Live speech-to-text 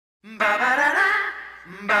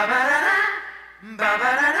Take a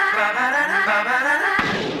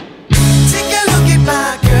look at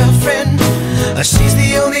my girlfriend. She's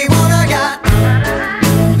the only one I got.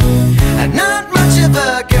 Not much of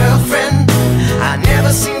a girlfriend. I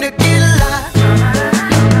never seem to get a lot.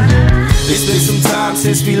 It's been some time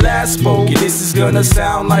since we last spoke, and this is gonna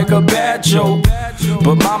sound like a bad joke,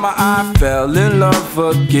 but mama, I fell in love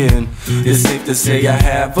again. It's safe to say I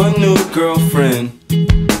have a new girlfriend.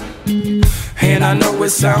 And I know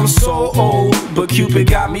it sounds so old, but Cupid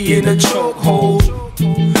got me in a chokehold.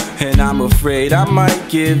 And I'm afraid I might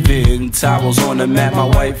give in. Towels on the mat, my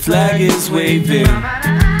white flag is waving.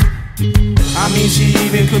 I mean, she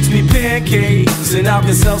even cooks me pancakes and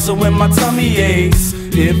Alka-Seltzer when my tummy aches.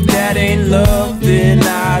 If that ain't love, then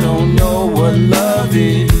I don't know what love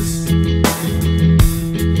is.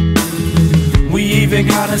 We even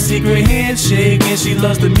got a secret handshake, and she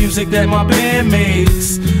loves the music that my band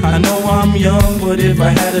makes. I know I'm young, but if I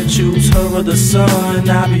had to choose her or the sun,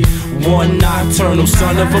 I'd be one nocturnal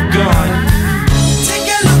son of a gun. Take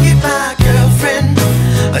a look at my girlfriend.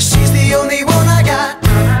 She's the only one I got.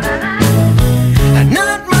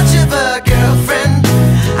 Not much of a girlfriend.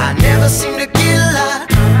 I never seem to get a lot.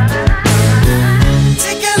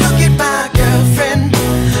 Take a look at my girlfriend.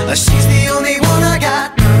 She's the only one I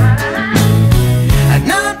got.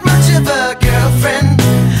 Not much of a girlfriend.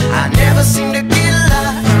 I never seem to get a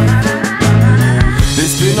lot.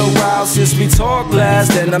 It's been a while since we talked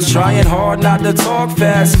last, and I'm trying hard not to talk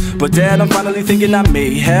fast. But Dad, I'm finally thinking I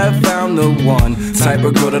may have found the one type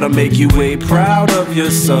of girl that'll make you way proud of your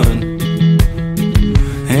son.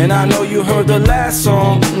 And I know you heard the last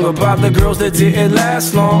song about the girls that didn't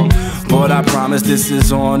last long, but I promise this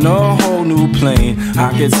is on a whole new plane.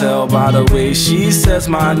 I can tell by the way she says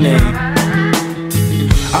my name.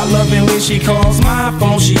 I love it when she calls my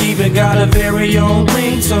phone. She even got a very own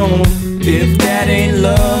ringtone. If that ain't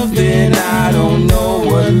love, then I don't know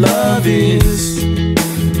what love is.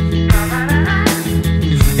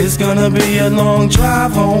 It's gonna be a long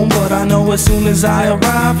drive home, but I know as soon as I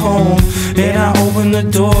arrive home and I open the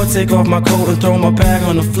door, take off my coat and throw my bag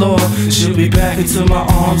on the floor, she'll be back into my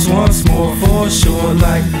arms once more for sure.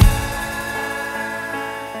 Like,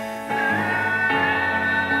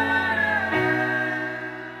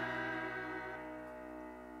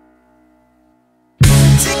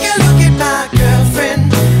 take a look at my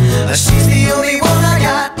girlfriend. She's the only one I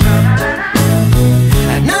got.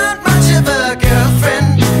 Not much of a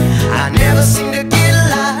girlfriend. I never seem to get a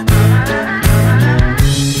lot.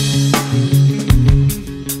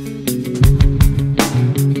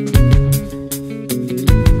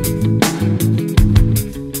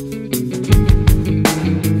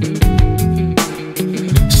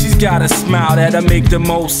 she's got a smile that'll make the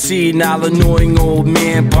most senile, annoying old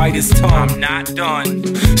man bite his tongue. I'm not done.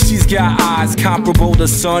 She's got eyes comparable to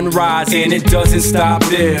sunrise, and it doesn't stop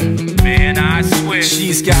there. Man, I swear.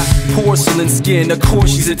 She's got porcelain skin, of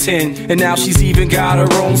course she's a 10, and now she's even got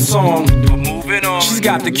her own song. But moving on. She's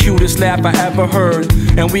got the cutest laugh I ever heard,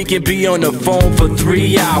 and we can be on the phone for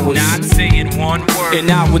 3 hours, not saying one word,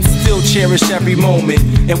 and I would still cherish every moment.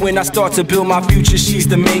 And when I start to build my future, she's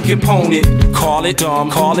the main component. Call it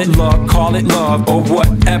dumb, call it luck, call it love, or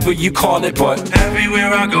whatever you call it, but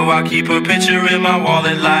everywhere I go I keep a picture in my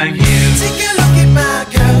wallet like you. Take a look at my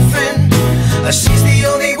girlfriend. She's the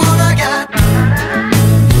only